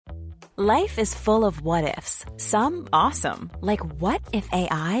Life is full of what-ifs. Some awesome, like what if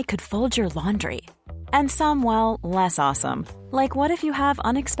AI could fold your laundry? And some, well, less awesome, like what if you have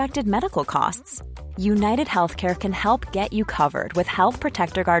unexpected medical costs? United Healthcare can help get you covered with Health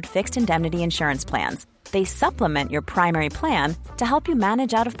Protector Guard fixed indemnity insurance plans. They supplement your primary plan to help you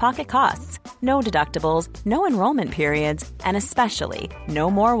manage out-of-pocket costs. No deductibles, no enrollment periods, and especially no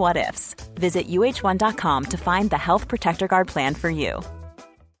more what-ifs. Visit uh1.com to find the Health Protector Guard plan for you.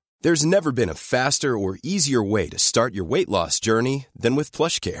 There's never been a faster or easier way to start your weight loss journey than with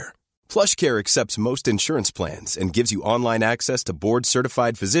PlushCare. PlushCare accepts most insurance plans and gives you online access to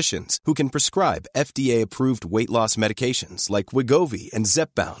board-certified physicians who can prescribe FDA-approved weight loss medications like Wegovy and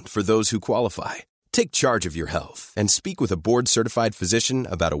Zepbound for those who qualify. Take charge of your health and speak with a board-certified physician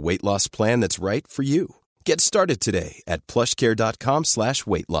about a weight loss plan that's right for you. Get started today at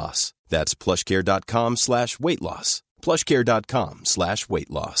plushcare.com/weight loss. That's plushcare.com/weight loss. plushcare.com/weight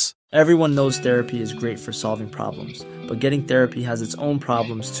loss. Everyone knows therapy is great for solving problems, but getting therapy has its own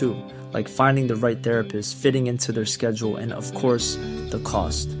problems too, like finding the right therapist, fitting into their schedule, and of course, the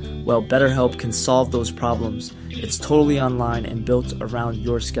cost. Well, BetterHelp can solve those problems. It's totally online and built around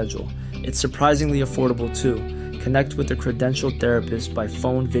your schedule. It's surprisingly affordable too. Connect with a credentialed therapist by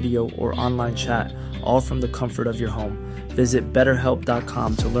phone, video, or online chat, all from the comfort of your home. Visit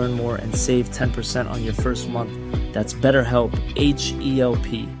BetterHelp.com to learn more and save 10% on your first month. That's BetterHelp,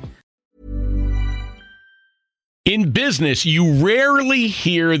 H-E-L-P. In business, you rarely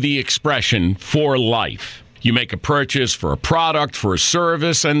hear the expression "for life." You make a purchase for a product, for a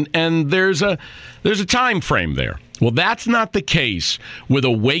service, and there's a time frame there. Well, that's not the case with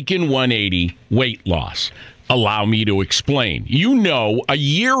Awaken 180 weight loss. Allow me to explain. You know, a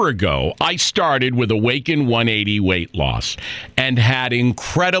year ago, I started with Awaken 180 weight loss and had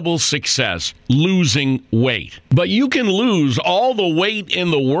incredible success losing weight. But you can lose all the weight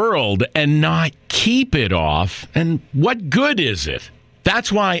in the world and not keep it off. And what good is it?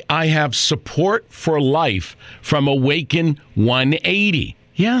 That's why I have support for life from Awaken 180.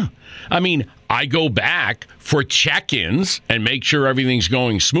 Yeah. I mean, I go back for check-ins and make sure everything's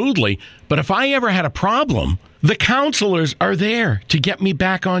going smoothly. But if I ever had a problem, the counselors are there to get me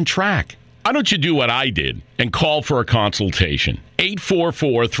back on track. Why don't you do what I did and call for a consultation?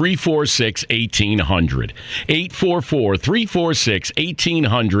 844-346-1800.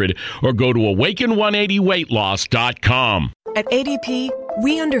 844-346-1800 or go to awaken180weightloss.com. At ADP,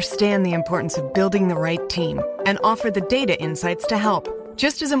 we understand the importance of building the right team and offer the data insights to help.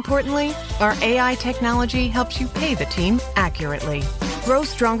 Just as importantly, our AI technology helps you pay the team accurately. Grow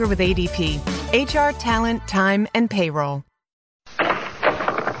stronger with ADP. HR, talent, time, and payroll.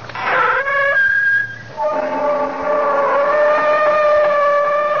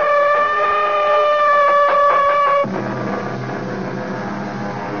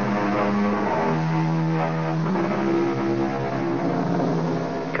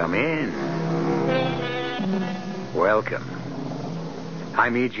 Come in. Welcome.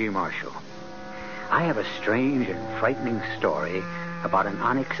 I'm E.G. Marshall. I have a strange and frightening story about an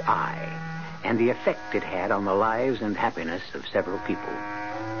onyx eye and the effect it had on the lives and happiness of several people.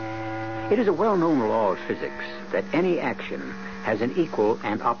 It is a well-known law of physics that any action has an equal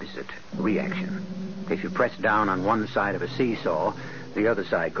and opposite reaction. If you press down on one side of a seesaw, the other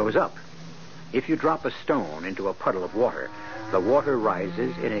side goes up. If you drop a stone into a puddle of water, the water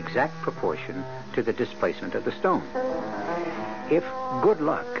rises in exact proportion to the displacement of the stone. If good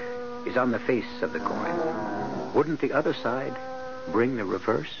luck is on the face of the coin, wouldn't the other side bring the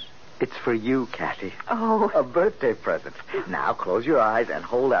reverse? It's for you, Kathy. Oh. A birthday present. Now close your eyes and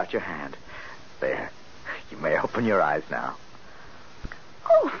hold out your hand. There. You may open your eyes now.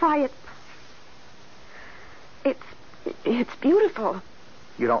 Oh, why, it's beautiful.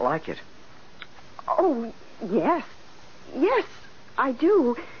 You don't like it? Oh, yes. Yes, I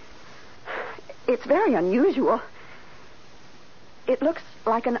do. It's very unusual. It looks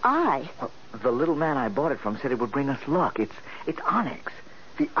like an eye. Well, the little man I bought it from said it would bring us luck. It's onyx.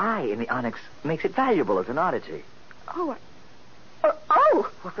 The eye in the onyx makes it valuable as an oddity. Oh.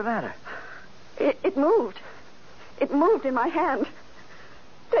 What's the matter? It moved. It moved in my hand.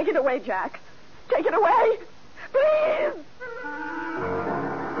 Take it away, Jack. Take it away. Please.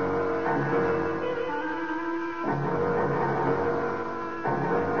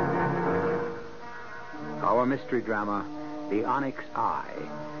 Our mystery drama, The Onyx Eye,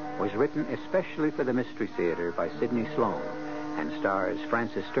 was written especially for the Mystery Theater by Sidney Sloan and stars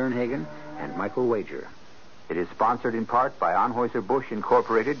Francis Sternhagen and Michael Wager. It is sponsored in part by Anheuser-Busch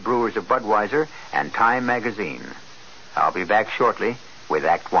Incorporated, Brewers of Budweiser, and Time Magazine. I'll be back shortly with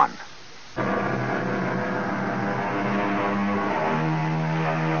Act One.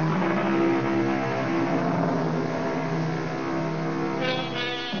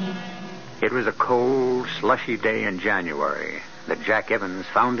 It was a cold, slushy day in January that Jack Evans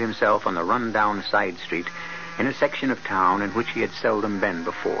found himself on the run-down side street in a section of town in which he had seldom been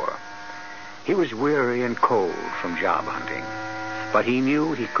before. He was weary and cold from job hunting, but he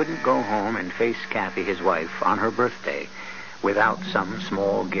knew he couldn't go home and face Kathy, his wife, on her birthday without some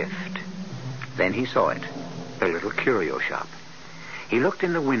small gift. Then he saw it, a little curio shop. He looked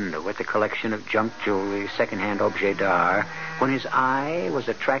in the window at the collection of junk jewelry, second-hand objets d'art, when his eye was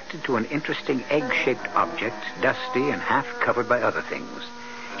attracted to an interesting egg-shaped object, dusty and half covered by other things.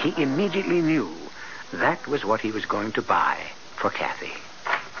 He immediately knew that was what he was going to buy for Kathy.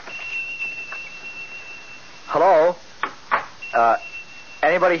 Hello?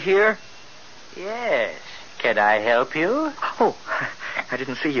 Anybody here? Yes. Can I help you? Oh, I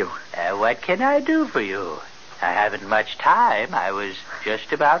didn't see you. What can I do for you? I haven't much time. I was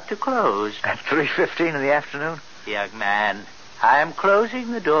just about to close. At 3:15 in the afternoon? Young man, I am closing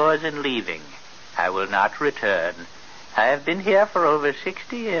the doors and leaving. I will not return. I have been here for over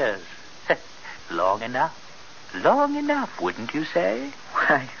 60 years. Long enough. Long enough, wouldn't you say?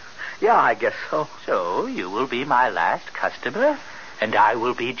 Why, yeah, I guess so. So you will be my last customer, and I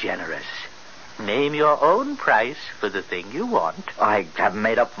will be generous. Name your own price for the thing you want. I haven't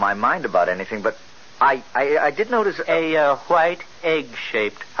made up my mind about anything, but I did notice a white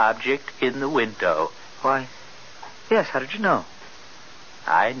egg-shaped object in the window. Why, yes, how did you know?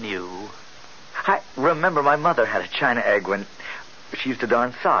 I knew. I remember my mother had a china egg when she used to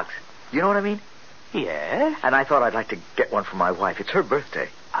darn socks. You know what I mean? Yes. And I thought I'd like to get one for my wife. It's her birthday.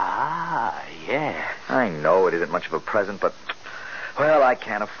 Ah, yes. I know it isn't much of a present, but, well, I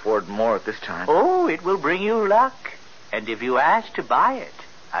can't afford more at this time. Oh, it will bring you luck. And if you ask to buy it,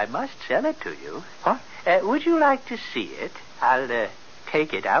 I must sell it to you. What? Would you like to see it? I'll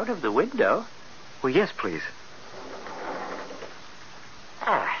take it out of the window. Well, yes, please.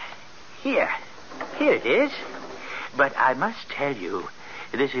 Here. Here it is. But I must tell you,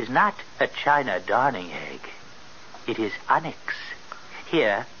 this is not a china darning egg. It is onyx.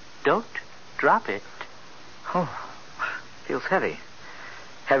 Here, don't drop it. Oh, feels heavy.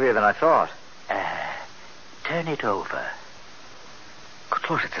 Heavier than I thought. Turn it over. Good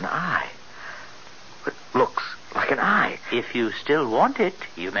Lord, it's an eye. It looks like an eye. If you still want it,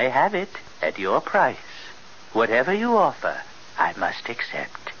 you may have it at your price. Whatever you offer, I must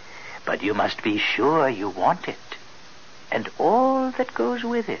accept. But you must be sure you want it. And all that goes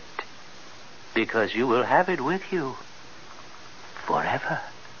with it. Because you will have it with you forever.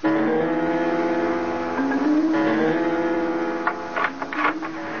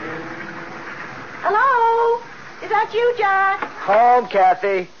 Hello? Is that you, Jack? Home,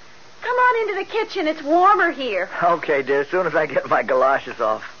 Kathy. Come on into the kitchen. It's warmer here. Okay, dear, as soon as I get my galoshes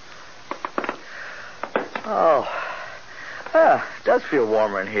off. Oh, it does feel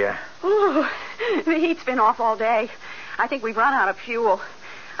warmer in here. Ooh, the heat's been off all day. I think we've run out of fuel.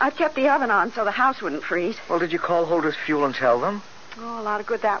 I've kept the oven on so the house wouldn't freeze. Well, did you call Holder's Fuel and tell them? Oh, a lot of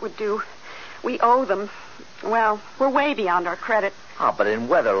good that would do. We owe them. Well, we're way beyond our credit. Oh, but in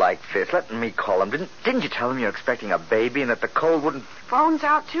weather like this, let me call them. Didn't you tell them you're expecting a baby and that the cold wouldn't... Phone's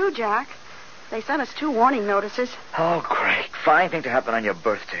out, too, Jack. They sent us 2 warning notices. Oh, great. Fine thing to happen on your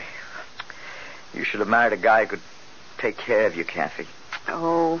birthday. You should have married a guy who could take care of you, Kathy.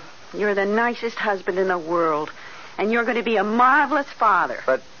 Oh, you're the nicest husband in the world. And you're going to be a marvelous father.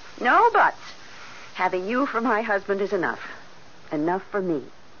 But... No buts. Having you for my husband is enough. Enough for me.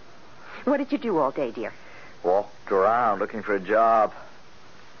 What did you do all day, dear? Walked around looking for a job.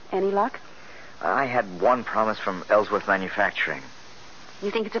 Any luck? I had one promise from Ellsworth Manufacturing.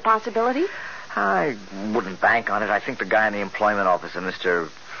 You think it's a possibility? I wouldn't bank on it. I think the guy in the employment office, Mr.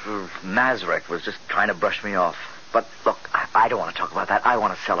 Mazurek, was just trying to brush me off. But, look, I don't want to talk about that. I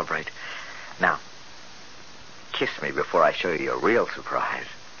want to celebrate. Now, kiss me before I show you your real surprise.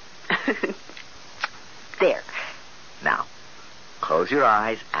 There. Now, close your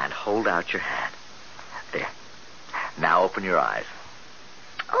eyes and hold out your hand. There. Now open your eyes.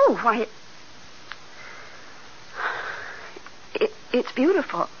 Oh, why... It's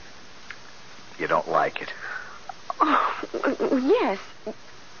beautiful. You don't like it? Oh, yes.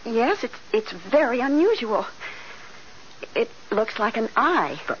 Yes, it's very unusual. It looks like an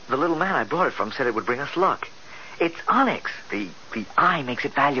eye. The little man I brought it from said it would bring us luck. It's onyx. The eye makes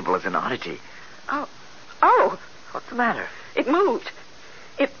it valuable as an oddity. Oh. What's the matter? It moved.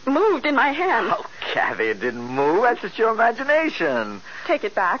 It moved in my hand. Oh, Kathy, it didn't move. That's just your imagination. Take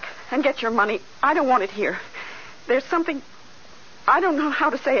it back and get your money. I don't want it here. There's something... I don't know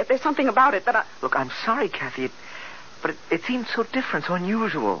how to say it. There's something about it that I... Look, I'm sorry, Kathy, but it seems so different, so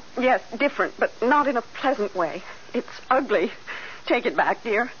unusual. Yes, different, but not in a pleasant way. It's ugly. Take it back,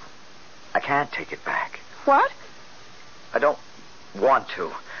 dear. I can't take it back. What? I don't want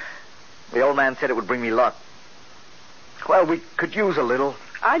to. The old man said it would bring me luck. Well, we could use a little.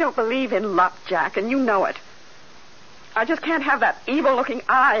 I don't believe in luck, Jack, and you know it. I just can't have that evil-looking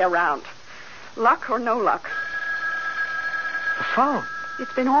eye around. Luck or no luck. The phone.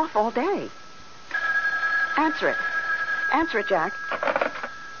 It's been off all day. Answer it. Answer it, Jack.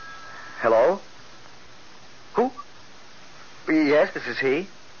 Hello? Who? Yes, this is he.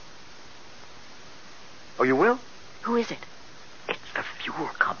 Oh, you will? Who is it? It's the fuel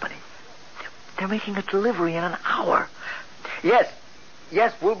company. They're making a delivery in an hour. Yes,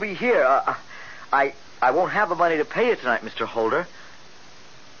 we'll be here. I won't have the money to pay you tonight, Mr. Holder.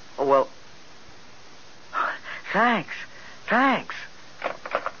 Oh, well. Thanks.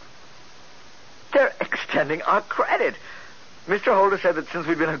 They're extending our credit. Mr. Holder said that since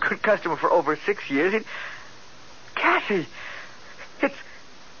we've been a good customer for over 6 years, Kathy,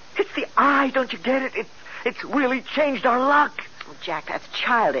 it's the eye, don't you get it? It's really changed our luck. Oh, Jack, that's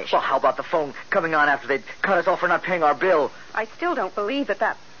childish. Well, how about the phone coming on after they'd cut us off for not paying our bill? I still don't believe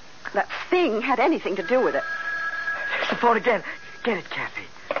that thing had anything to do with it. There's the phone again. Get it, Kathy.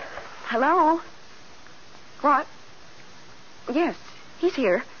 Hello? What? Yes, he's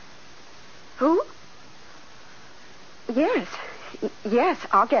here. Who? Yes,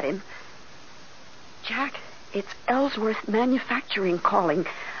 I'll get him. Jack, it's Ellsworth Manufacturing calling.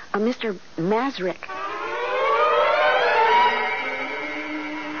 Mr. Masrick.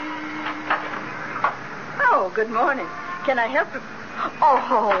 Oh, good morning. Can I help you?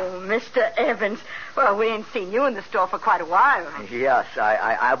 Oh, Mr. Evans. Well, we ain't seen you in the store for quite a while. Yes,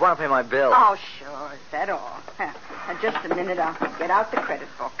 I want to pay my bill. Oh, sure. Is that all? Just a minute. I'll get out the credit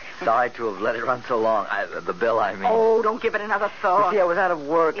book. Sorry to have let it run so long. The bill, I mean. Oh, don't give it another thought. You see, I was out of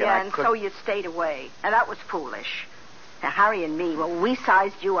work. Yeah, so you stayed away. Now, that was foolish. Now, Harry and me, well, we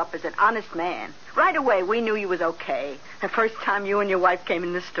sized you up as an honest man. Right away, we knew you was okay. The first time you and your wife came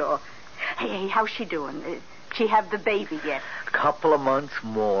in the store. Hey, how's she doing? She have the baby yet? A couple of months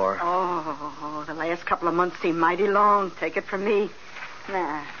more. Oh, the last couple of months seem mighty long. Take it from me.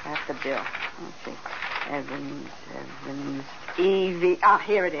 Nah, that's the bill. Let's see. Evans, Evie.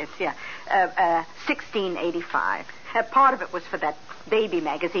 Here it is, yeah. $16.85. Part of it was for that baby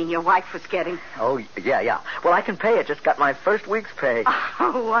magazine your wife was getting. Oh, yeah. Well, I can pay it. Just got my first week's pay.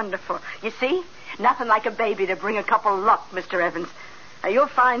 Oh, wonderful. You see? Nothing like a baby to bring a couple luck, Mr. Evans. Now, you'll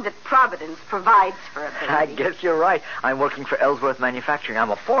find that Providence provides for a baby. I guess you're right. I'm working for Ellsworth Manufacturing. I'm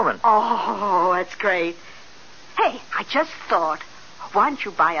a foreman. Oh, that's great. Hey, I just thought, why don't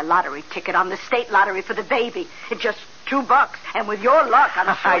you buy a lottery ticket on the state lottery for the baby? It's just $2. And with your luck,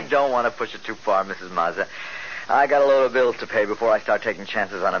 I'm sure... I don't want to push it too far, Mrs. Mazza. I got a load of bills to pay before I start taking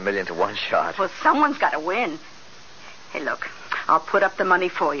chances on $1 million to one shot. Well, someone's got to win. Hey, look, I'll put up the money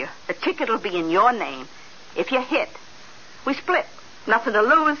for you. The ticket will be in your name. If you hit, we split. Nothing to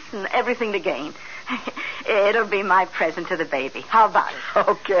lose and everything to gain. It'll be my present to the baby. How about it?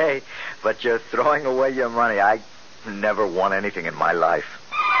 Okay, but you're throwing away your money. I never won anything in my life.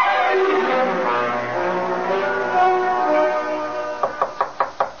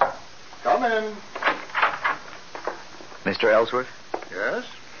 Come in. Mr. Ellsworth? Yes?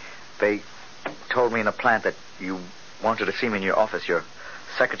 They told me in the plant that you wanted to see me in your office. Your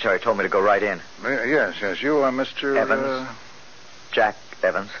secretary told me to go right in. Yes. You are Mr. Evans. Jack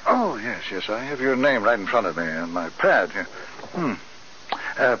Evans. Oh, yes. I have your name right in front of me on my pad here.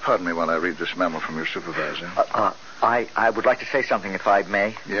 Pardon me while I read this memo from your supervisor. I would like to say something, if I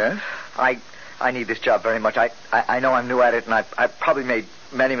may. Yes? I need this job very much. I know I'm new at it, and I've probably made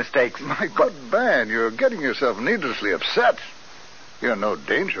many mistakes. My good man, you're getting yourself needlessly upset. You're in no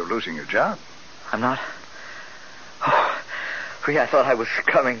danger of losing your job. I'm not? Oh, I thought I was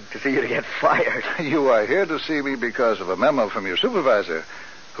coming to see you to get fired. You are here to see me because of a memo from your supervisor,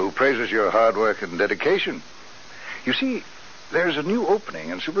 who praises your hard work and dedication. You see, there's a new opening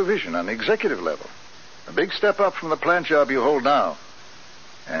in supervision on the executive level. A big step up from the plant job you hold now.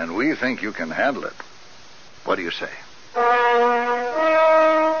 And we think you can handle it. What do you say?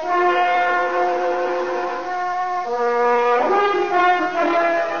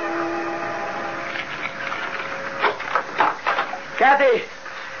 Kathy!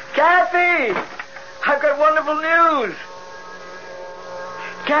 Kathy! I've got wonderful news!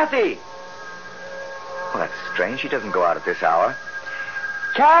 Kathy! Well, that's strange. She doesn't go out at this hour.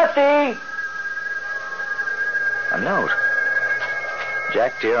 Kathy! A note.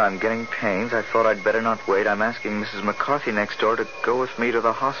 Jack, dear, I'm getting pains. I thought I'd better not wait. I'm asking Mrs. McCarthy next door to go with me to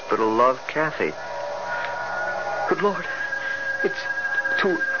the hospital. Love, Kathy. Good Lord. It's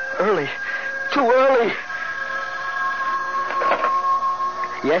too early. Too early.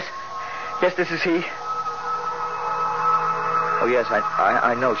 Yes? Yes, this is he. Oh, yes,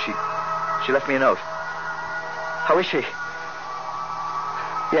 I know. She left me a note. How is she?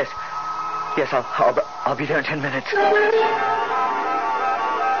 Yes, I'll be there in 10 minutes.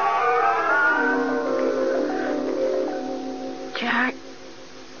 Jack.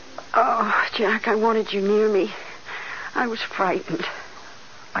 Oh, Jack, I wanted you near me. I was frightened.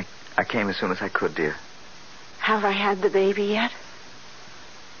 I came as soon as I could, dear. Have I had the baby yet?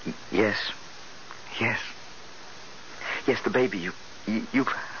 Yes. Yes, the baby.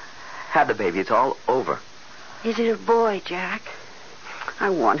 You've had the baby. It's all over. Is it a boy, Jack? I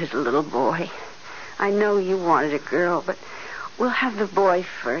wanted a little boy. I know you wanted a girl, but we'll have the boy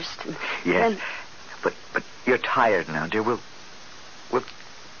first. And yes, then... but you're tired now, dear. We'll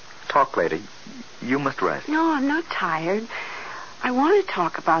talk later. You must rest. No, I'm not tired. I want to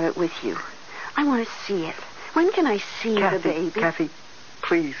talk about it with you. I want to see it. When can I see the baby? Kathy,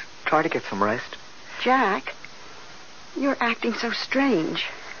 please, try to get some rest. Jack, you're acting so strange.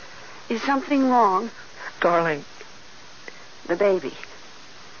 Is something wrong? Darling. The baby.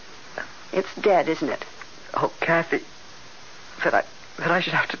 It's dead, isn't it? Oh, Kathy, that I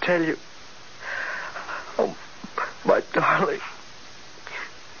should have to tell you. Oh, my darling.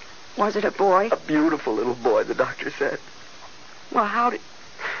 Was it a boy? A beautiful little boy, the doctor said. Well,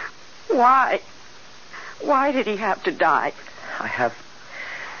 why? Why did he have to die? I have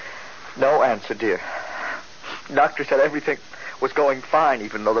no answer, dear. The doctor said everything was going fine,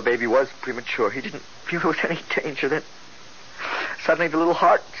 even though the baby was premature. He didn't feel there was any danger. Then suddenly the little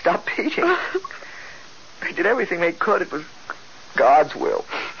heart stopped beating. They did everything they could. It was God's will.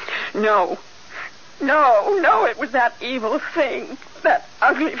 No, it was that evil thing. That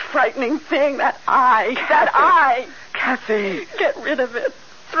ugly, frightening thing. That eye. Kathy. That eye. Kathy. Get rid of it.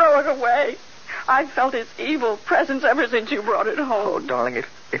 Throw it away. I've felt its evil presence ever since you brought it home. Oh, darling,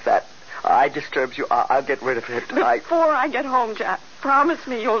 if that eye disturbs you, I'll get rid of it. Before I get home, Jack, promise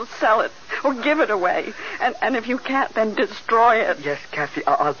me you'll sell it or give it away. And if you can't, then destroy it. Yes, Kathy,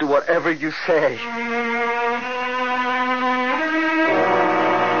 I'll do whatever you say.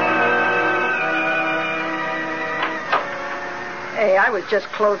 Hey, I was just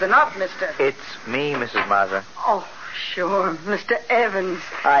closing up, mister. It's me, Mrs. Mazza. Oh, sure, Mr. Evans.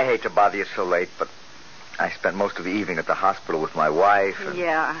 I hate to bother you so late, but I spent most of the evening at the hospital with my wife. And...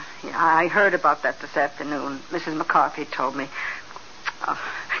 Yeah, I heard about that this afternoon. Mrs. McCarthy told me.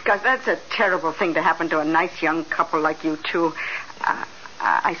 Because that's a terrible thing to happen to a nice young couple like you two.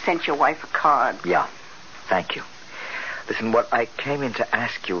 I sent your wife a card. Yeah, thank you. Listen, what I came in to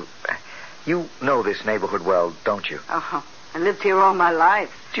ask you... You know this neighborhood well, don't you? Uh-huh. I lived here all my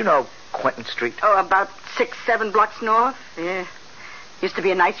life. Do you know Quentin Street? Oh, about 6-7 blocks north. Yeah. Used to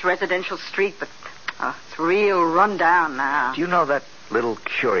be a nice residential street, but it's real run down now. Do you know that little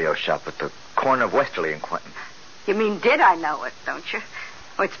curio shop at the corner of Westerly and Quentin? You mean, did I know it, don't you?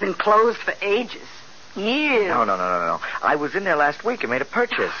 Oh, it's been closed for ages. Years. No. I was in there last week and made a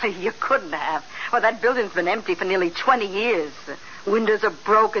purchase. You couldn't have. Well, that building's been empty for nearly 20 years. The windows are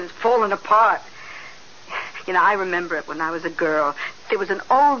broken, it's fallen apart. You know, I remember it when I was a girl. There was an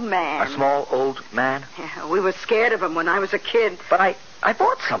old man. A small old man? Yeah, we were scared of him when I was a kid. But I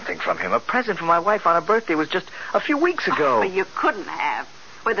bought something from him, a present for my wife on her birthday. It was just a few weeks ago. But you couldn't have.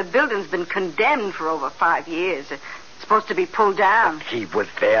 Well, the building's been condemned for over 5 years. It's supposed to be pulled down. But he was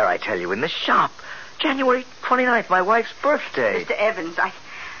there, I tell you, in the shop. January 29th, my wife's birthday. Mr. Evans,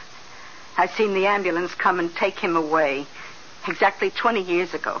 I seen the ambulance come and take him away. Exactly 20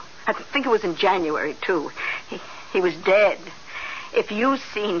 years ago. I think it was in January, too. He was dead. If you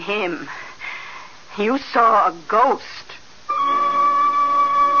seen him, you saw a ghost.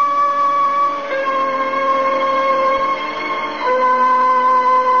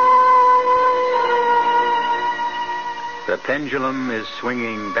 The pendulum is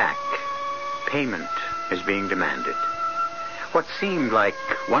swinging back. Payment is being demanded. What seemed like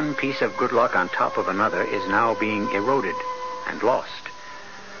one piece of good luck on top of another is now being eroded and lost.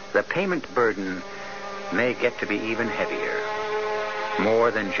 The payment burden may get to be even heavier. More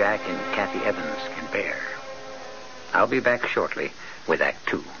than Jack and Kathy Evans can bear. I'll be back shortly with Act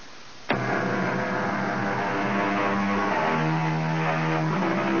 2.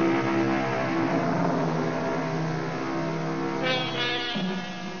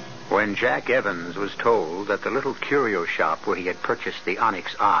 When Jack Evans was told that the little curio shop where he had purchased the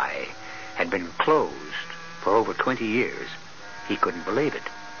Onyx eye had been closed for over 20 years, he couldn't believe it.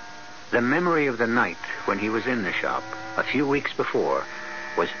 The memory of the night when he was in the shop a few weeks before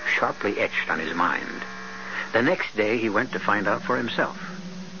was sharply etched on his mind. The next day he went to find out for himself.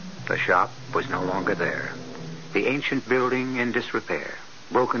 The shop was no longer there. The ancient building in disrepair,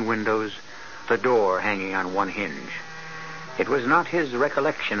 broken windows, the door hanging on one hinge. It was not his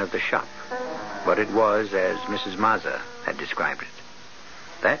recollection of the shop, but it was as Mrs. Mazza had described it.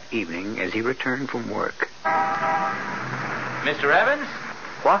 That evening, as he returned from work. Mr. Evans?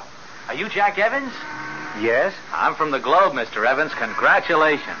 What? Are you Jack Evans? Yes? I'm from the Globe, Mr. Evans.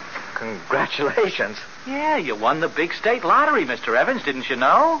 Congratulations. Congratulations. Yeah, you won the big state lottery, Mr. Evans. Didn't you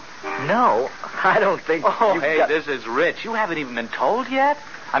know? No, I don't think... Oh, hey, this is rich. You haven't even been told yet?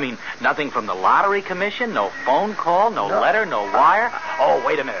 I mean, nothing from the lottery commission, no phone call, no letter, no wire. Oh,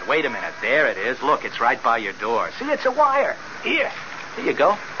 wait a minute. There it is. Look, it's right by your door. See, it's a wire. Here you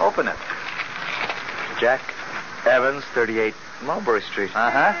go. Open it. Jack Evans, 38 Mulberry Street.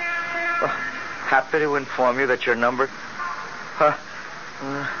 Uh-huh. Well, happy to inform you that your number...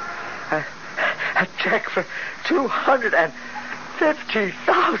 a check for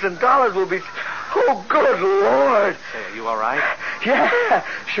 $250,000 will be... Oh, good Lord. Hey, are you all right? Yeah,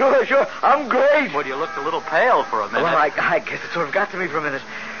 sure. I'm great. Well, you looked a little pale for a minute. Well, I guess it sort of got to me for a minute.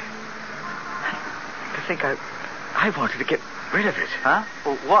 I think I wanted to get rid of it. Huh?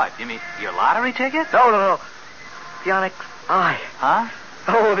 Well, what? You mean your lottery ticket? No. The Onyx Eye. Huh?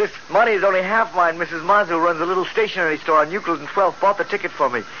 Oh, this money is only half mine. Mrs. Mazza, who runs a little stationery store on Euclid and 12th, bought the ticket for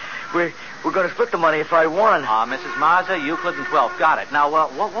me. We're going to split the money if I won. Mrs. Mazza, Euclid and 12th. Got it. Now,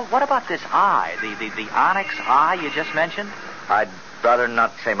 what about this eye? The Onyx Eye you just mentioned? I'd rather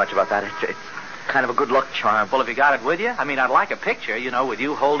not say much about that. It's kind of a good luck charm. Well, have you got it with you? I mean, I'd like a picture, with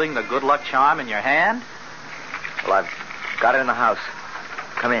you holding the good luck charm in your hand. Well, I've got it in the house.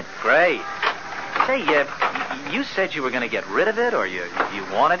 Come in. Great. Say, you said you were going to get rid of it, or you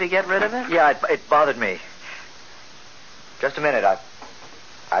wanted to get rid of it? Yeah, it bothered me. Just a minute.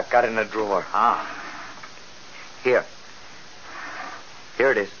 I've got it in a drawer. Ah. Here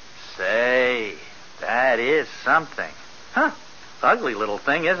it is. Say, that is something. Huh. Ugly little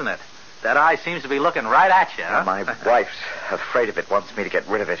thing, isn't it? That eye seems to be looking right at you, huh? My wife's afraid of it, wants me to get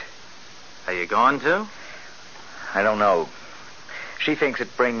rid of it. Are you going to? I don't know. She thinks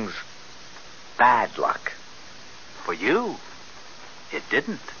it brings bad luck. For you, it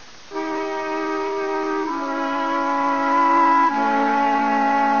didn't.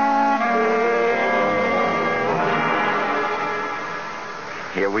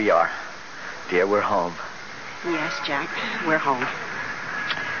 Here we are. Dear, we're home. Yes, Jack, we're home.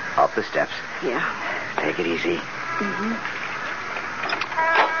 Up the steps. Yeah. Take it easy. Mm-hmm.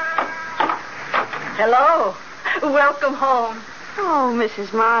 Hello. Welcome home. Oh,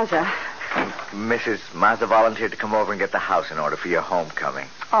 Mrs. Mazza. Mrs. Mazza volunteered to come over and get the house in order for your homecoming.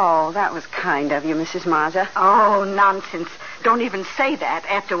 Oh, that was kind of you, Mrs. Mazza. Oh, nonsense. Don't even say that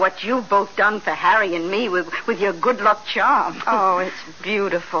after what you've both done for Harry and me with your good luck charm. Oh, it's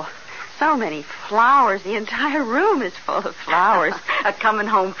beautiful. So many flowers. The entire room is full of flowers. A coming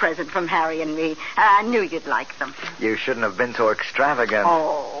home present from Harry and me. I knew you'd like them. You shouldn't have been so extravagant.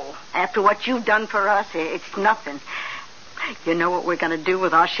 Oh, after what you've done for us, it's nothing. You know what we're going to do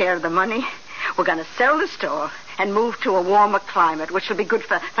with our share of the money? We're going to sell the store and move to a warmer climate, which will be good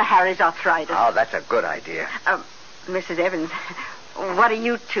for Harry's arthritis. Oh, that's a good idea. Mrs. Evans, what are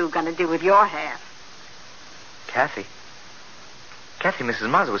you two going to do with your half? Kathy, Mrs.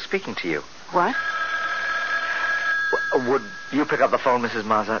 Mazza was speaking to you. What? Would you pick up the phone, Mrs.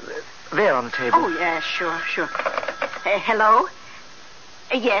 Mazza? There on the table. Oh, yeah, sure. Hello?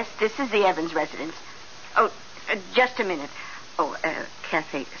 Yes, this is the Evans residence. Oh, just a minute. Oh,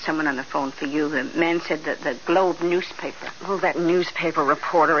 Kathy, someone on the phone for you. The man said that the Globe newspaper. Oh, that newspaper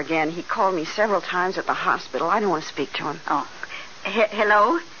reporter again. He called me several times at the hospital. I don't want to speak to him. Oh.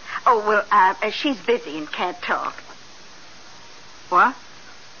 Hello? Oh, well, she's busy and can't talk. What?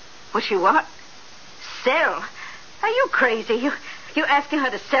 Was she what? Sell? Are you crazy? You asking her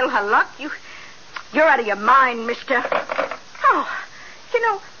to sell her luck? You're out of your mind, mister. Oh,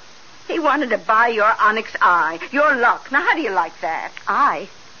 he wanted to buy your Onyx Eye, your luck. Now, how do you like that? Eye?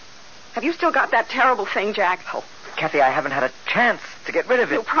 Have you still got that terrible thing, Jack? Oh, Kathy, I haven't had a chance to get rid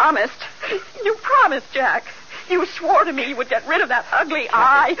of it. You promised, Jack. You swore to me you would get rid of that ugly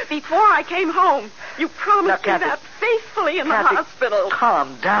eye before I came home. You promised me that faithfully in the hospital.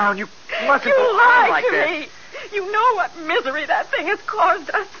 Calm down. You mustn't you go on lied like to that. me. You know what misery that thing has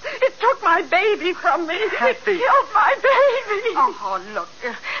caused us. It took my baby from me. Kathy. It killed my baby. Oh, look,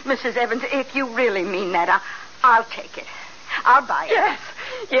 Mrs. Evans, if you really mean that, I'll take it. I'll buy it.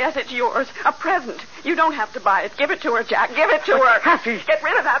 Yes, it's yours. A present. You don't have to buy it. Give it to her, Jack. Give it to her. Kathy. Get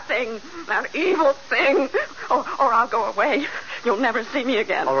rid of that thing. That evil thing. Or I'll go away. You'll never see me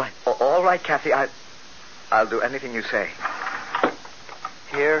again. All right, Kathy. I'll do anything you say.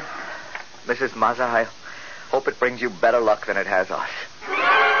 Here, Mrs. Mazza, I hope it brings you better luck than it has us.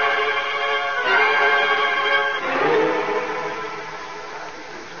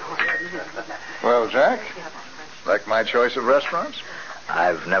 Well, Jack, like my choice of restaurants?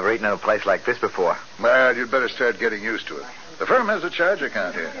 I've never eaten in a place like this before. Well, you'd better start getting used to it. The firm has a charge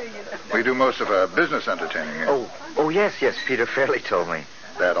account here. We do most of our business entertaining here. Oh, yes. Peter Fairley told me.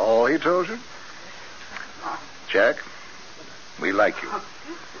 That all he told you? Jack, we like you.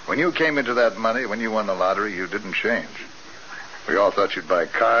 When you came into that money, when you won the lottery, you didn't change. We all thought you'd buy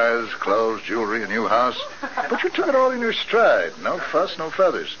cars, clothes, jewelry, a new house. But you took it all in your stride. No fuss, no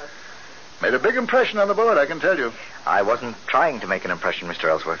feathers. Made a big impression on the board, I can tell you. I wasn't trying to make an impression, Mr.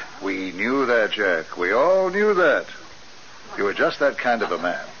 Ellsworth. We knew that, Jack. We all knew that. You were just that kind of a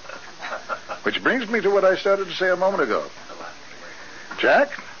man. Which brings me to what I started to say a moment ago.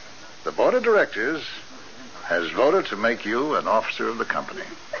 Jack, the board of directors has voted to make you an officer of the company.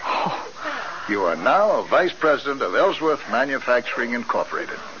 You are now a vice president of Ellsworth Manufacturing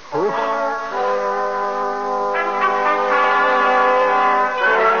Incorporated.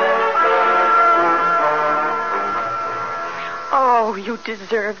 Oh, you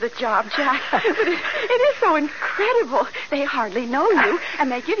deserve the job, Jack. It is so incredible. They hardly know you,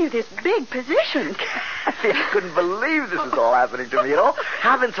 and they give you this big position. I couldn't believe this was all happening to me,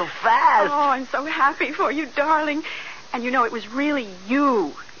 Happened so fast. Oh, I'm so happy for you, darling. And it was really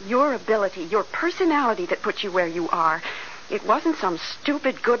you, your ability, your personality that put you where you are. It wasn't some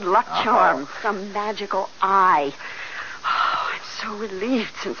stupid good luck charm, some magical eye. Oh, I'm so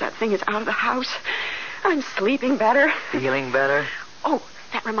relieved since that thing is out of the house. I'm sleeping better. Feeling better? Oh,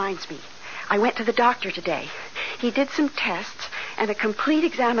 that reminds me. I went to the doctor today. He did some tests and a complete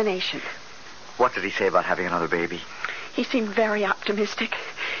examination. What did he say about having another baby? He seemed very optimistic.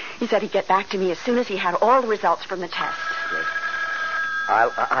 He said he'd get back to me as soon as he had all the results from the tests. Good.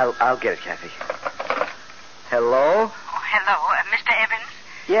 I'll get it, Kathy. Hello? Oh, hello, Mr. Evans?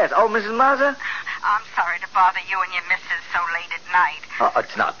 Yes. Oh, Mrs. Mazza? I'm sorry to bother you and your missus so late at night.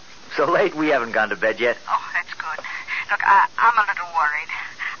 It's not so late. We haven't gone to bed yet. Oh, that's good. Look, I'm a little worried.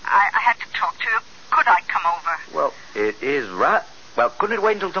 I had to talk to you. Could I come over? Well, it is right. Well, couldn't it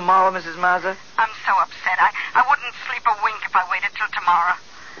wait until tomorrow, Mrs. Mazza? I'm so upset. I wouldn't sleep a wink if I waited till tomorrow.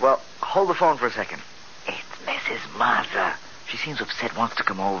 Well, hold the phone for a second. It's Mrs. Mazza. She seems upset, wants to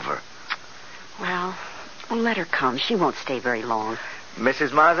come over. Well, let her come. She won't stay very long.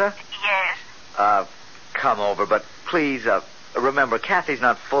 Mrs. Mazza? Yes? Come over, but please, remember, Kathy's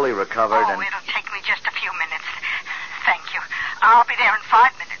not fully recovered. Oh, it'll take me just a few minutes. Thank you. I'll be there in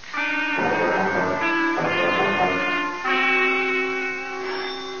 5 minutes.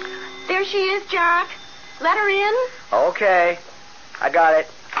 There she is, Jack. Let her in. Okay. I got it.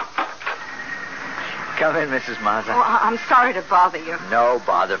 Come in, Mrs. Mazza. Oh, I'm sorry to bother you. No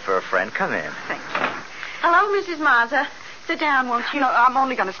bother for a friend. Come in. Thank you. Hello, Mrs. Mazza. Sit down, won't you? No, I'm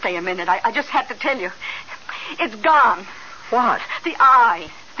only going to stay a minute. I just had to tell you. It's gone. What? The eye.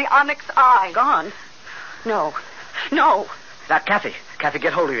 The onyx eye. Gone? No. Now, Kathy,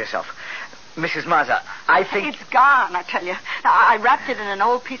 get hold of yourself. Mrs. Mazza, I think... It's gone, I tell you. Now, I wrapped it in an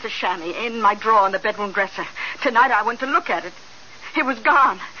old piece of chamois in my drawer in the bedroom dresser. Tonight I went to look at it. It was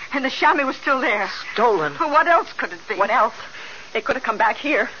gone, and the chamois was still there. Stolen? Well, what else could it be? What else? It could have come back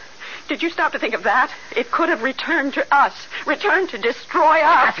here. Did you stop to think of that? It could have returned to us. Returned to destroy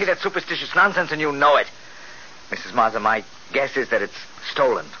us. Kathy, that's superstitious nonsense, and you know it. Mrs. Mazza, my guess is that it's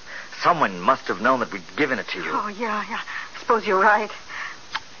stolen. Someone must have known that we'd given it to you. Oh, yeah. I suppose you're right.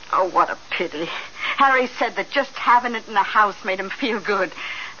 Oh, what a pity. Harry said that just having it in the house made him feel good.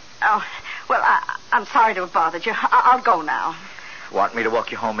 Oh, well, I'm sorry to have bothered you. I'll go now. Want me to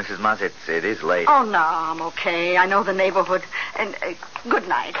walk you home, Mrs. Mazza? It is late. Oh, no, I'm okay. I know the neighborhood. And good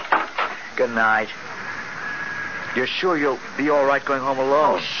night. Good night. You're sure you'll be all right going home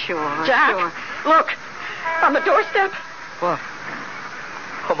alone? Oh, sure. Jack, look. On the doorstep. What?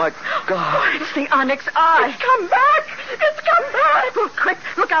 Oh, my God. Oh, it's the onyx eye. It's come back. It's come back. Oh, quick,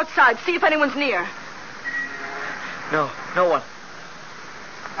 look outside. See if anyone's near. No one.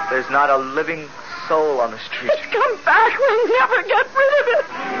 There's not a living soul on the street. It's come back. We'll never get rid of it.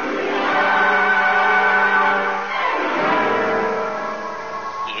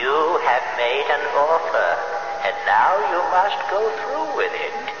 You have made an offer, and now you must go through with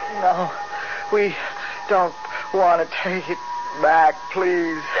it. No, we don't want to take it back,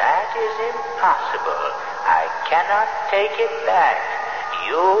 please. That is impossible. I cannot take it back.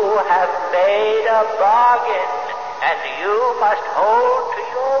 You have made a bargain, and you must hold to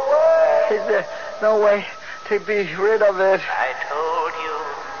your word. Is there no way to be rid of it? I told you,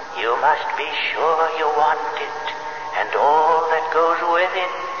 you must be sure you want it, and all that goes with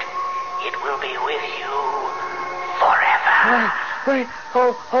it, it will be with you forever. Wait.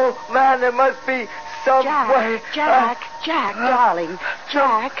 Oh, man, there must be some way. Jack. Jack, darling.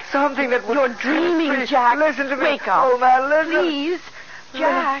 Jack. Something that would... You're dreaming, Please, Jack. listen to me. Wake up. Oh, man, listen. Please.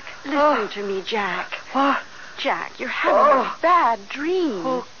 Jack, listen to me, Jack. What? Jack, you're having a bad dream.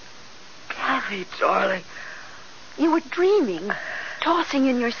 Oh, Kathy, darling. You were dreaming, tossing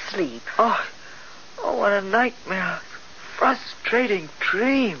in your sleep. Oh, what a nightmare. Frustrating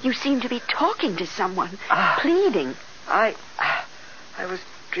dream. You seem to be talking to someone, pleading. I was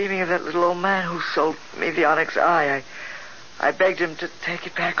dreaming of that little old man who sold me the Onyx Eye. I begged him to take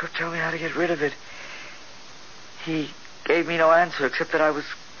it back or tell me how to get rid of it. He gave me no answer except that I was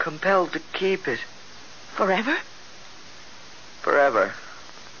compelled to keep it. Forever? Forever.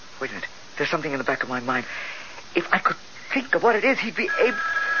 Wait a minute. There's something in the back of my mind. If I could think of what it is, he'd be able...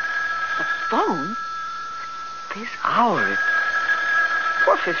 The phone? This hour. It's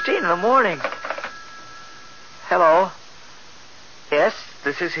 4:15 in the morning. Hello? Yes,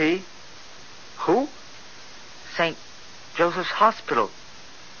 this is he. Who? St. Joseph's Hospital.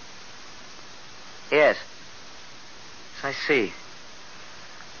 Yes. I see.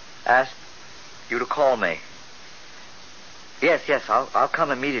 Asked you to call me. Yes, I'll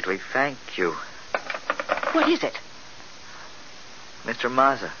come immediately. Thank you. What is it? Mr.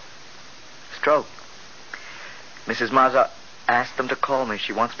 Mazza. Stroke. Mrs. Mazza asked them to call me.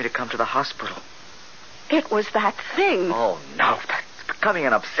 She wants me to come to the hospital. It was that thing. Oh, no. That's becoming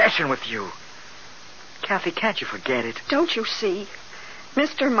an obsession with you. Kathy, can't you forget it? Don't you see?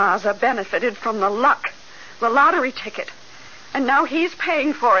 Mr. Mazza benefited from the luck, the lottery ticket. And now he's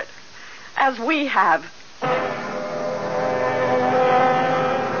paying for it, as we have.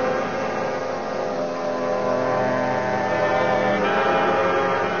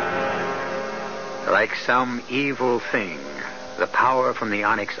 Like some evil thing, the power from the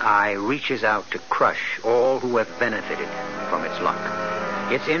Onyx Eye reaches out to crush all who have benefited from its luck.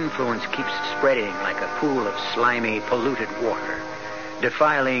 Its influence keeps spreading like a pool of slimy, polluted water,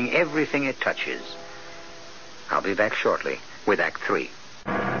 defiling everything it touches. I'll be back shortly with Act 3.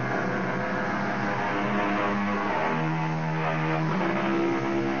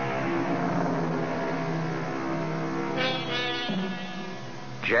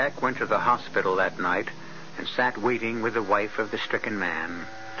 Jack went to the hospital that night and sat waiting with the wife of the stricken man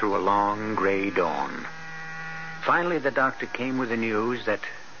through a long gray dawn. Finally, the doctor came with the news that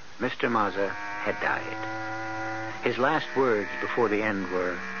Mr. Mazza had died. His last words before the end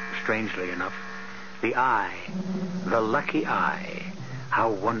were, strangely enough, the eye, the lucky eye, how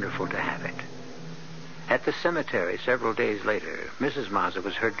wonderful to have it. At the cemetery several days later, Mrs. Mazza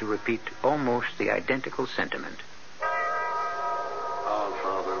was heard to repeat almost the identical sentiment. Our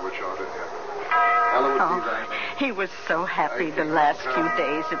Father, which art in heaven, hallowed be thy name. He was so happy the last few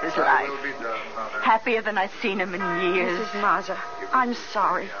days of his life. Happier than I've seen him in years. Mrs. Mazza, I'm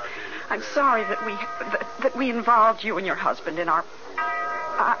sorry. I'm sorry that we involved you and your husband in our...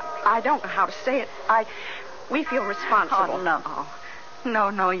 I don't know how to say it. We feel responsible. Oh,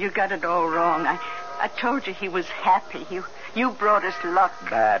 no. No, you got it all wrong. I told you he was happy. You brought us luck.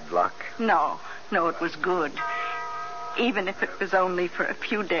 Bad luck. No, it was good. Even if it was only for a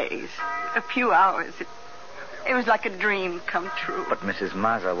few days, a few hours. It was like a dream come true. But, Mrs.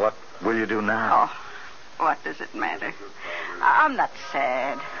 Mazza, what will you do now? Oh, what does it matter? I'm not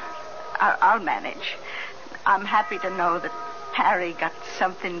sad. I'll manage. I'm happy to know that Harry got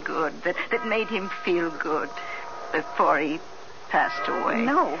something good, that made him feel good before he passed away.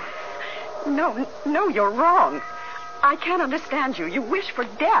 No, you're wrong. I can't understand you. You wish for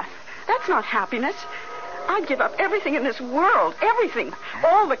death. That's not happiness. I'd give up everything in this world, everything.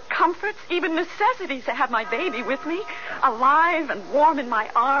 All the comforts, even necessities to have my baby with me, alive and warm in my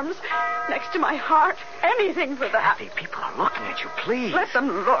arms, next to my heart. Anything for that. Kathy, people are looking at you, please. Let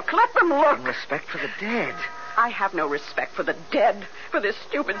them look. Let them look. In respect for the dead. I have no respect for the dead, for this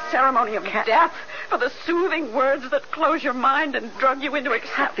stupid ceremony of death, for the soothing words that close your mind and drug you into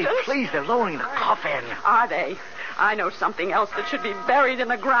acceptance. Kathy, please, they're lowering the coffin. Are they? I know something else that should be buried in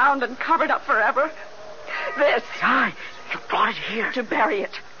the ground and covered up forever. This. Aye, you brought it here. To bury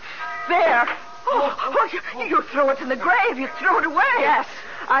it. There. You threw it in the grave. You threw it away. Yes,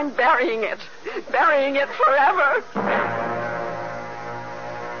 I'm burying it. Burying it forever.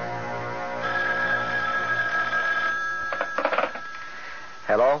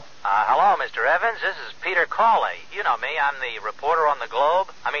 Hello? Hello, Mr. Evans. This is Peter Cawley. You know me. I'm the reporter on the Globe.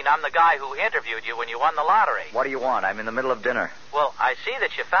 I'm the guy who interviewed you when you won the lottery. What do you want? I'm in the middle of dinner. Well, I see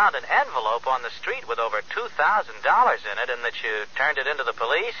that you found an envelope on the street with over $2,000 in it and that you turned it into the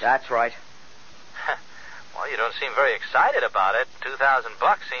police. That's right. Well, you don't seem very excited about it. $2,000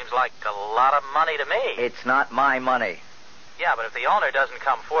 seems like a lot of money to me. It's not my money. Yeah, but if the owner doesn't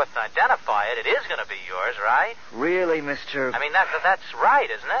come forth to identify it, it is going to be yours, right? Really, Mr. I mean, that's right,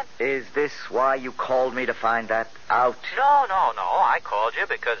 isn't it? Is this why you called me to find that out? No. I called you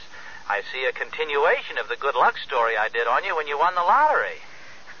because I see a continuation of the good luck story I did on you when you won the lottery.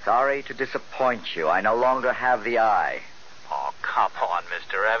 Sorry to disappoint you. I no longer have the eye. Oh, come on,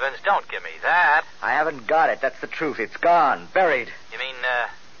 Mr. Evans. Don't give me that. I haven't got it. That's the truth. It's gone. Buried. You mean,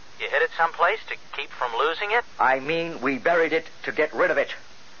 you hid it someplace to keep from losing it? I mean, we buried it to get rid of it.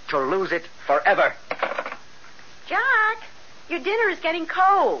 To lose it forever. Jack, your dinner is getting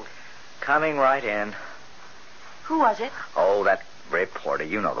cold. Coming right in. Who was it? Oh, that reporter.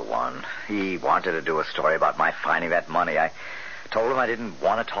 You know the one. He wanted to do a story about my finding that money. I told him I didn't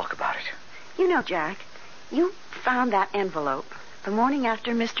want to talk about it. You know, Jack, you found that envelope the morning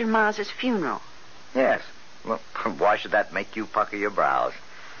after Mr. Maz's funeral. Yes. Well, why should that make you pucker your brows?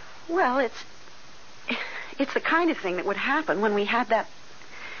 Well, it's the kind of thing that would happen when we had that...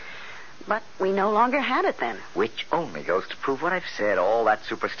 But we no longer had it then. Which only goes to prove what I've said. All that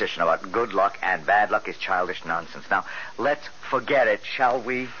superstition about good luck and bad luck is childish nonsense. Now, let's forget it, shall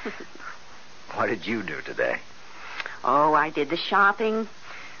we? What did you do today? Oh, I did the shopping.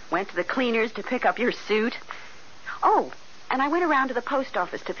 Went to the cleaners to pick up your suit. Oh, and I went around to the post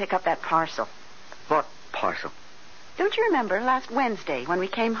office to pick up that parcel. What parcel? Don't you remember last Wednesday when we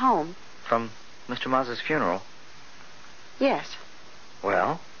came home? From Mr. Maz's funeral? Yes.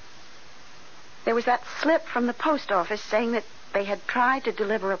 Well? There was that slip from the post office saying that they had tried to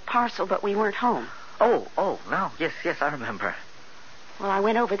deliver a parcel, but we weren't home. Oh, no. Yes, I remember. Well, I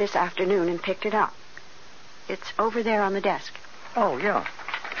went over this afternoon and picked it up. It's over there on the desk. Oh, yeah.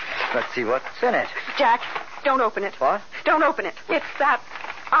 Let's see what's in it. Jack, don't open it. What? Don't open it. It's that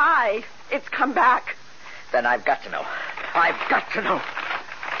eye. It's come back. Then I've got to know. I've got to know.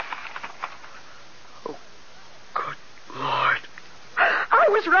 Oh, good Lord. I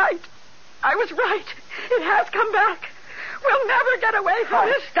was right. It has come back. We'll never get away from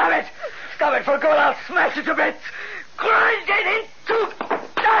it. Stop it. Stop it. For good, I'll smash it to bits. Grind it into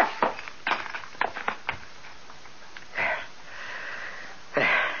dust. There.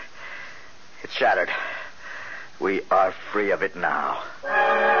 It's shattered. We are free of it now.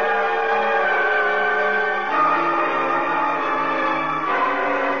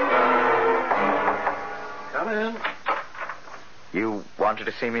 Come in. You wanted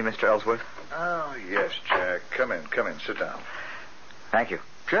to see me, Mr. Ellsworth? Oh, yes, Jack. Come in. Sit down. Thank you.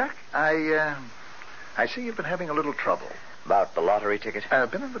 Jack, I see you've been having a little trouble. About the lottery ticket?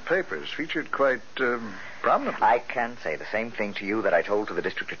 Been in the papers, featured quite prominently. I can say the same thing to you that I told to the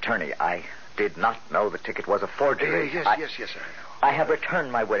district attorney. I did not know the ticket was a forgery. Yes, I know. I have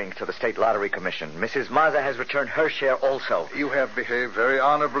returned my winnings to the State Lottery Commission. Mrs. Maza has returned her share also. You have behaved very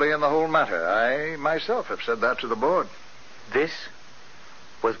honorably in the whole matter. I myself have said that to the board. This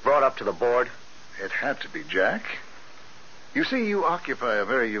was brought up to the board? It had to be, Jack. You see, you occupy a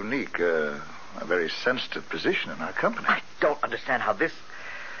very unique, a very sensitive position in our company. I don't understand how this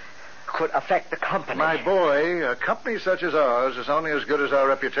could affect the company. My boy, a company such as ours is only as good as our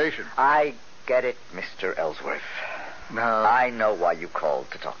reputation. I get it, Mr. Ellsworth. Now, I know why you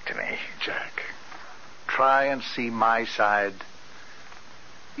called to talk to me. Jack, try and see my side.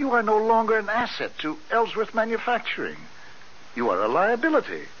 You are no longer an asset to Ellsworth Manufacturing. You are a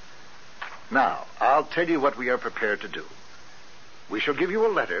liability. Now, I'll tell you what we are prepared to do. We shall give you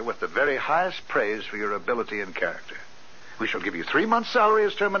a letter with the very highest praise for your ability and character. We shall give you 3 months' salary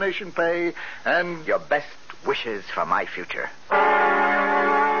as termination pay, and your best wishes for my future.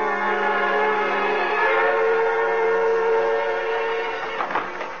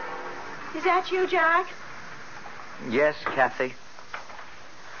 Is that you, Jack? Yes, Kathy.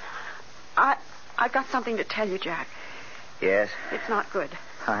 I've got something to tell you, Jack. Yes? It's not good.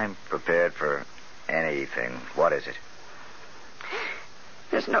 I'm prepared for anything. What is it?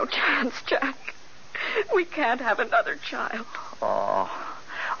 There's no chance, Jack. We can't have another child. Oh,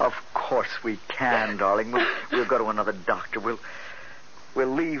 of course we can, darling. We'll go to another doctor. We'll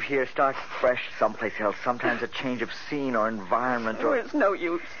leave here, start fresh someplace else. Sometimes a change of scene or environment. It's no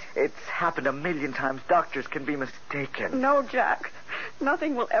use. It's happened a million times. Doctors can be mistaken. No, Jack.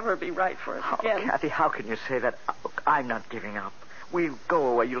 Nothing will ever be right for us again. Kathy, how can you say that? Look, I'm not giving up. We'll go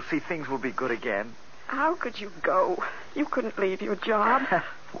away. You'll see things will be good again. How could you go? You couldn't leave your job.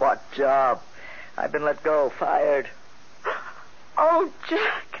 What job? I've been let go, fired. Oh,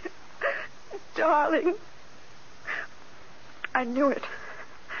 Jack. Darling. I knew it.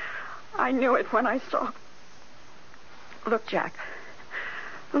 I knew it when I saw. Look, Jack.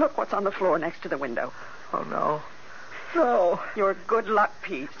 Look what's on the floor next to the window. Oh, no. So, your good luck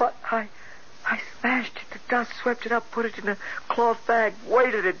piece. But I I smashed it to dust, swept it up, put it in a cloth bag,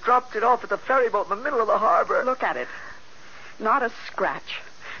 weighted it, dropped it off at the ferry boat in the middle of the harbor. Look at it. Not a scratch.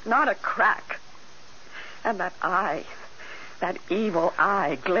 Not a crack. And that eye. That evil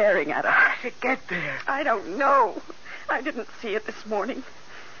eye glaring at us. How did it get there? I don't know. I didn't see it this morning.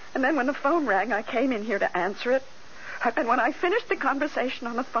 And then when the phone rang, I came in here to answer it. And when I finished the conversation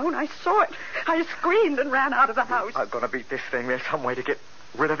on the phone, I saw it. I screamed and ran out of the house. I'm going to beat this thing. There's some way to get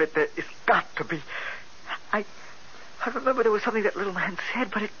rid of it. It's got to be. I remember there was something that little man said,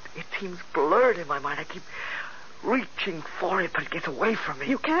 but it seems blurred in my mind. I keep reaching for it, but it gets away from me.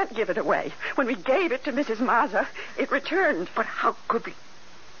 You can't give it away. When we gave it to Mrs. Mazza, it returned. But how could the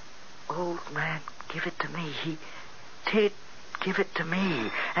old man give it to me? He did give it to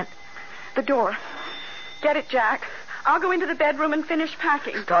me. And the door. Get it, Jack. I'll go into the bedroom and finish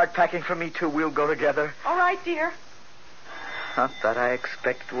packing. Start packing for me, too. We'll go together. All right, dear. Not that I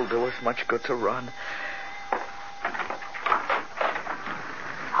expect it will do us much good to run.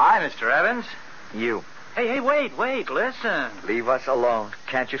 Hi, Mr. Evans. You. Hey, wait, listen. Leave us alone.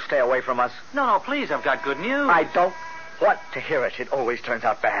 Can't you stay away from us? No, please, I've got good news. I don't want to hear it. It always turns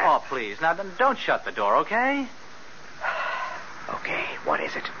out bad. Oh, please. Now, don't shut the door, okay? Okay, what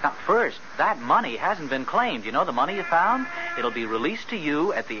is it? Now, first, that money hasn't been claimed. You know the money you found? It'll be released to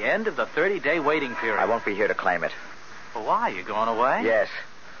you at the end of the 30-day waiting period. I won't be here to claim it. Well, why? You going away? Yes.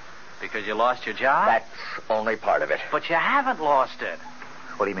 Because you lost your job? That's only part of it. But you haven't lost it.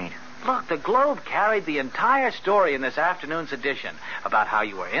 What do you mean? Look, the Globe carried the entire story in this afternoon's edition about how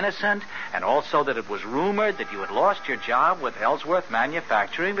you were innocent and also that it was rumored that you had lost your job with Ellsworth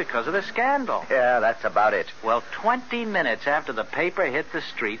Manufacturing because of the scandal. Yeah, that's about it. Well, 20 minutes after the paper hit the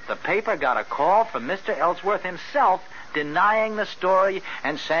street, the paper got a call from Mr. Ellsworth himself denying the story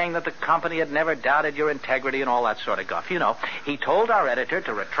and saying that the company had never doubted your integrity and all that sort of guff. You know, he told our editor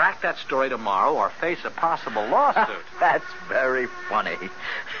to retract that story tomorrow or face a possible lawsuit. That's very funny.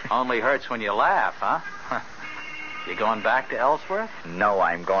 Only hurts when you laugh, huh? You going back to Ellsworth? No,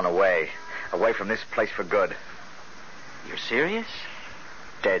 I'm going away. Away from this place for good. You're serious?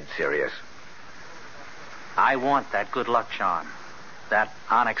 Dead serious. I want that good luck charm. That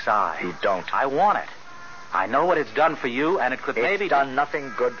Onyx eye. You don't. I want it. I know what it's done for you, and it could maybe... It's done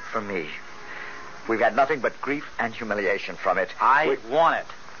nothing good for me. We've had nothing but grief and humiliation from it. I want it,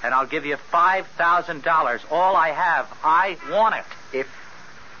 and I'll give you $5,000. All I have. I want it. If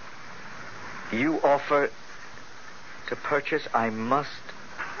you offer to purchase, I must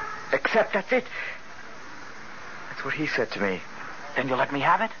accept. That's it. That's what he said to me. Then you'll let me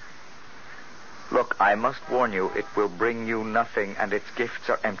have it? Look, I must warn you, it will bring you nothing, and its gifts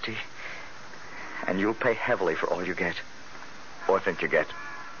are empty. And you'll pay heavily for all you get. Or think you get.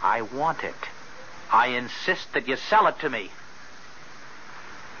 I want it. I insist that you sell it to me.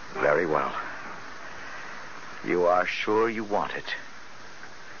 Very well. You are sure you want it.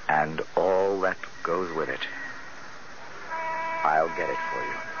 And all that goes with it. I'll get it for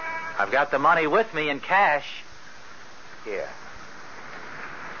you. I've got the money with me in cash. Here.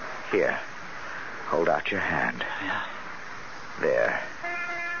 Here. Hold out your hand. Yeah. There.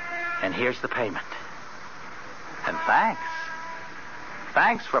 And here's the payment. And thanks.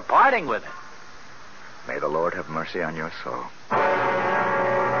 Thanks for parting with it. May the Lord have mercy on your soul.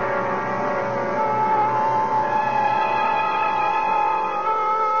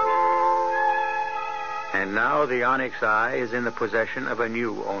 And now the Onyx Eye is in the possession of a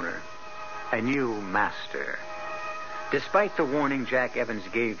new owner, a new master. Despite the warning Jack Evans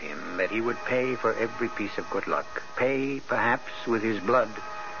gave him that he would pay for every piece of good luck, pay perhaps with his blood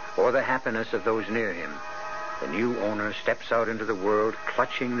or the happiness of those near him, the new owner steps out into the world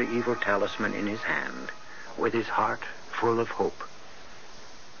clutching the evil talisman in his hand, with his heart full of hope.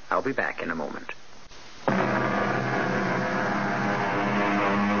 I'll be back in a moment.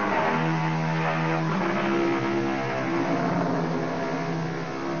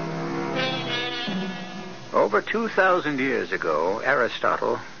 Over 2,000 years ago,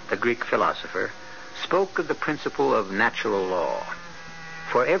 Aristotle, the Greek philosopher, spoke of the principle of natural law.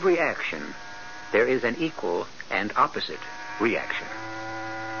 For every action, there is an equal and opposite reaction.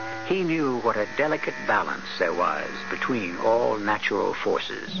 He knew what a delicate balance there was between all natural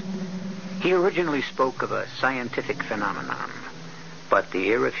forces. He originally spoke of a scientific phenomenon, but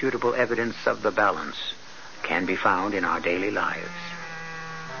the irrefutable evidence of the balance can be found in our daily lives.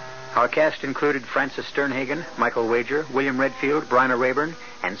 Our cast included Francis Sternhagen, Michael Wager, William Redfield, Bryna Rayburn,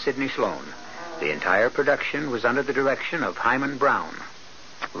 and Sidney Sloan. The entire production was under the direction of Hyman Brown.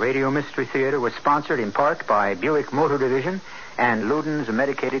 Radio Mystery Theater was sponsored in part by Buick Motor Division and Luden's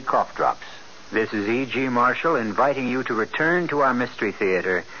Medicated Cough Drops. This is E.G. Marshall inviting you to return to our Mystery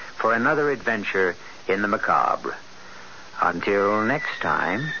Theater for another adventure in the macabre. Until next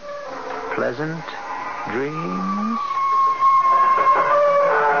time, pleasant dreams.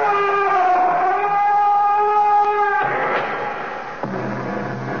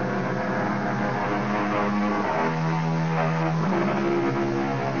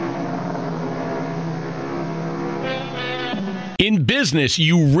 In business,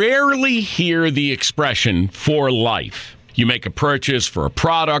 you rarely hear the expression "for life." You make a purchase for a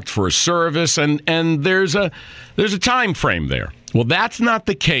product, for a service, and there's a time frame there. Well, that's not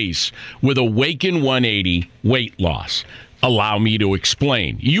the case with Awaken 180 weight loss. Allow me to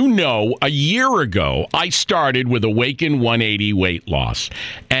explain. You know, a year ago, I started with Awaken 180 weight loss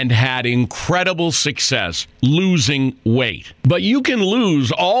and had incredible success losing weight. But you can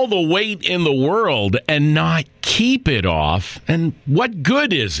lose all the weight in the world and not keep it off. And what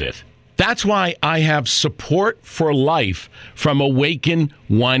good is it? That's why I have support for life from Awaken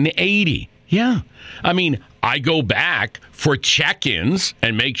 180. Yeah. I mean, I go back for check-ins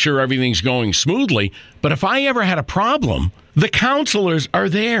and make sure everything's going smoothly. But if I ever had a problem, the counselors are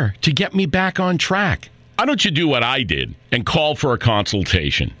there to get me back on track. Why don't you do what I did and call for a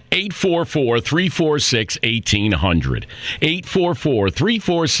consultation? 844-346-1800.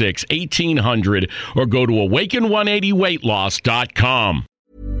 844-346-1800 or go to awaken180weightloss.com.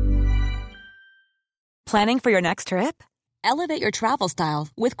 Planning for your next trip? Elevate your travel style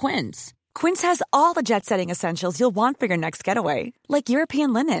with Quince. Quince has all the jet-setting essentials you'll want for your next getaway, like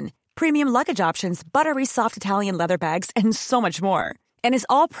European linen, premium luggage options, buttery soft Italian leather bags, and so much more. And is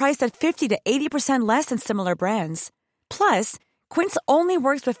all priced at 50 to 80% less than similar brands. Plus, Quince only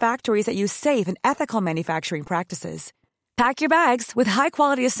works with factories that use safe and ethical manufacturing practices. Pack your bags with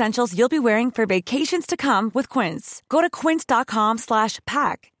high-quality essentials you'll be wearing for vacations to come with Quince. Go to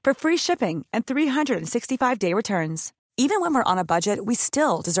quince.com/pack for free shipping and 365-day returns. Even when we're on a budget, we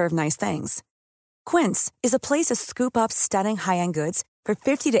still deserve nice things. Quince is a place to scoop up stunning high-end goods for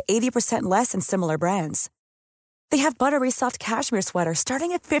 50 to 80% less than similar brands. They have buttery soft cashmere sweaters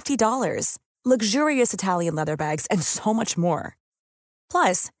starting at $50, luxurious Italian leather bags, and so much more.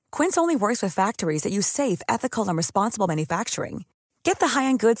 Plus, Quince only works with factories that use safe, ethical, and responsible manufacturing. Get the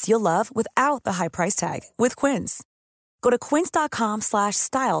high-end goods you'll love without the high price tag with Quince. Go to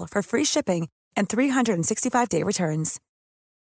quince.com/style for free shipping and 365-day returns.